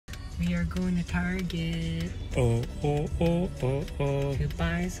We are going to Target Oh. to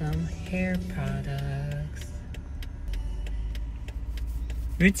buy some hair products.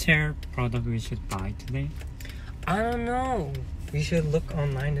 Which hair product we should buy today? I don't know. We should look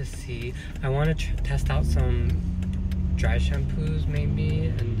online to see. I want to test out some dry shampoos maybe,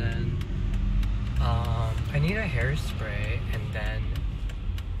 and then I need a hairspray, and then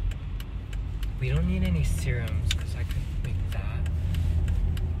we don't need any serums because I could make that.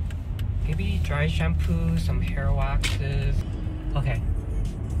 Maybe dry shampoo, some hair waxes. Okay.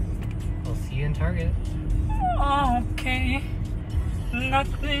 We'll see you in Target. Oh, okay.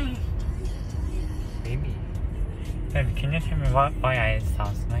 Nothing. Maybe. Baby, can you tell me why I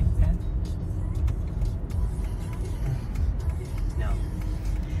sound like that? No.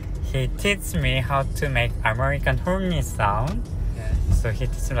 He teaches me how to make American horny sound. Yes. So he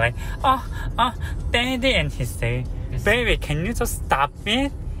teaches me like, daddy, and he say, baby, can you just stop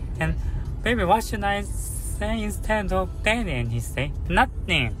it? And baby, what should I say instead of daddy? And he say,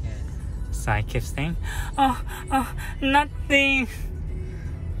 nothing. Yes. So I keep saying, nothing.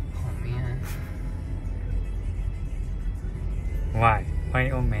 Oh man. Why? Why,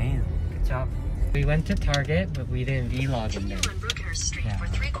 oh man? Good job. We went to Target, but we didn't vlog in there. Yeah.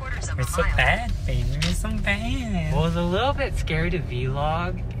 It's so bad, baby. It's so bad. Well, it was a little bit scary to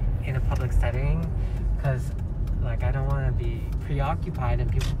vlog in a public setting because, like, I don't want to be preoccupied and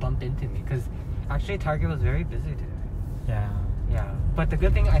people bump into me. Because actually, Target was very busy today. Yeah. Yeah. But the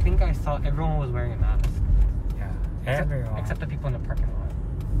good thing, I think I saw everyone was wearing a mask. Yeah. Everyone. Except the people in the parking lot.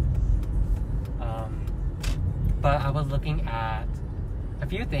 But I was looking at a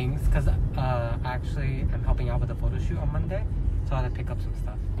few things because actually I'm helping out with a photo shoot on Monday, so I had to pick up some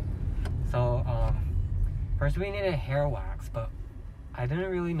stuff. So first we need a hair wax, but I didn't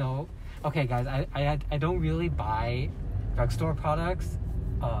really know. Okay guys, I don't really buy drugstore products.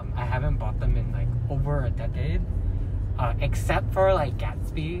 I haven't bought them in like over a decade, except for like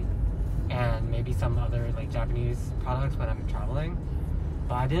Gatsby and maybe some other like Japanese products when I'm traveling.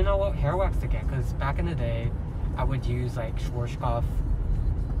 But I didn't know what hair wax to get because back in the day I would use like Schwarzkopf,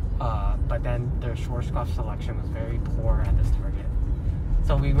 but then their Schwarzkopf selection was very poor at this Target.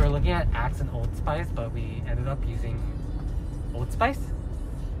 So we were looking at Axe and Old Spice, but we ended up using Old Spice?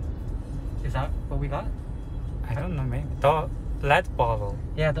 Is that what we got? I don't know, maybe. The lead bottle.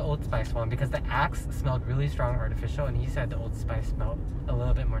 Yeah, the Old Spice one, because the Axe smelled really strong artificial, and he said the Old Spice smelled a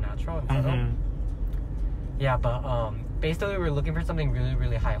little bit more natural and subtle. Yeah, but basically we were looking for something really,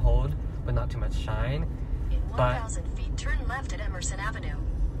 really high hold, but not too much shine. In 1,000 feet, turn left at Emerson Avenue.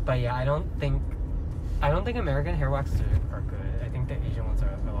 But yeah, I don't think American hair waxes are good. I think the Asian ones are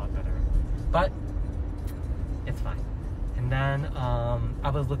a lot better. But it's fine. And then I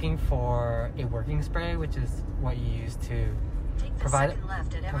was looking for a working spray, which is what you use to provide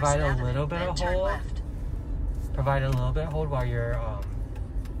a little bit of hold. Provide a little bit of hold while you're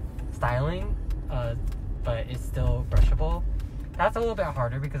styling, but it's still brushable. That's a little bit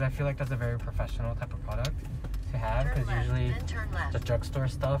harder because I feel like that's a very professional type of product to have, because usually the drugstore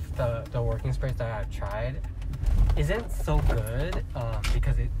stuff, the working sprays that I've tried isn't so good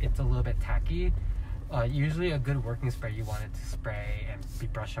because it's a little bit tacky. Usually a good working spray, you want it to spray and be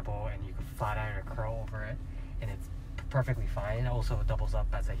brushable and you can flat iron or curl over it and it's perfectly fine. It also doubles up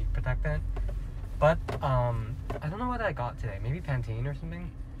as a heat protectant. But I don't know what I got today. Maybe Pantene or something?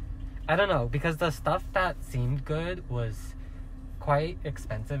 I don't know, because the stuff that seemed good was quite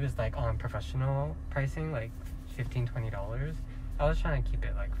expensive. It's like on professional pricing, like $15-20. I was trying to keep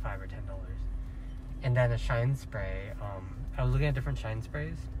it like $5 or $10. And then a shine spray. I was looking at different shine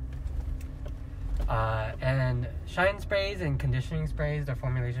sprays. And shine sprays and conditioning sprays, their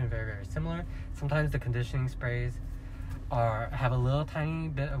formulation is very, very similar. Sometimes the conditioning sprays have a little tiny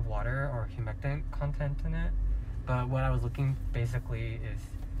bit of water or humectant content in it. But what I was looking basically is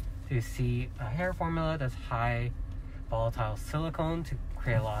to see a hair formula that's high volatile silicone to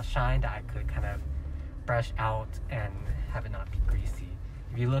create a lot of shine that I could kind of brush out and have it not be greasy.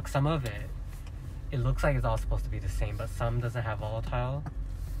 If you look, some of it, it looks like it's all supposed to be the same, but some doesn't have volatile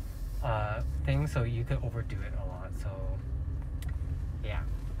things, so you could overdo it a lot. So yeah.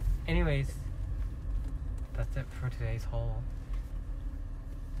 Anyways, that's it for today's haul.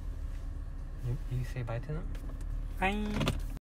 You say bye to them? Bye.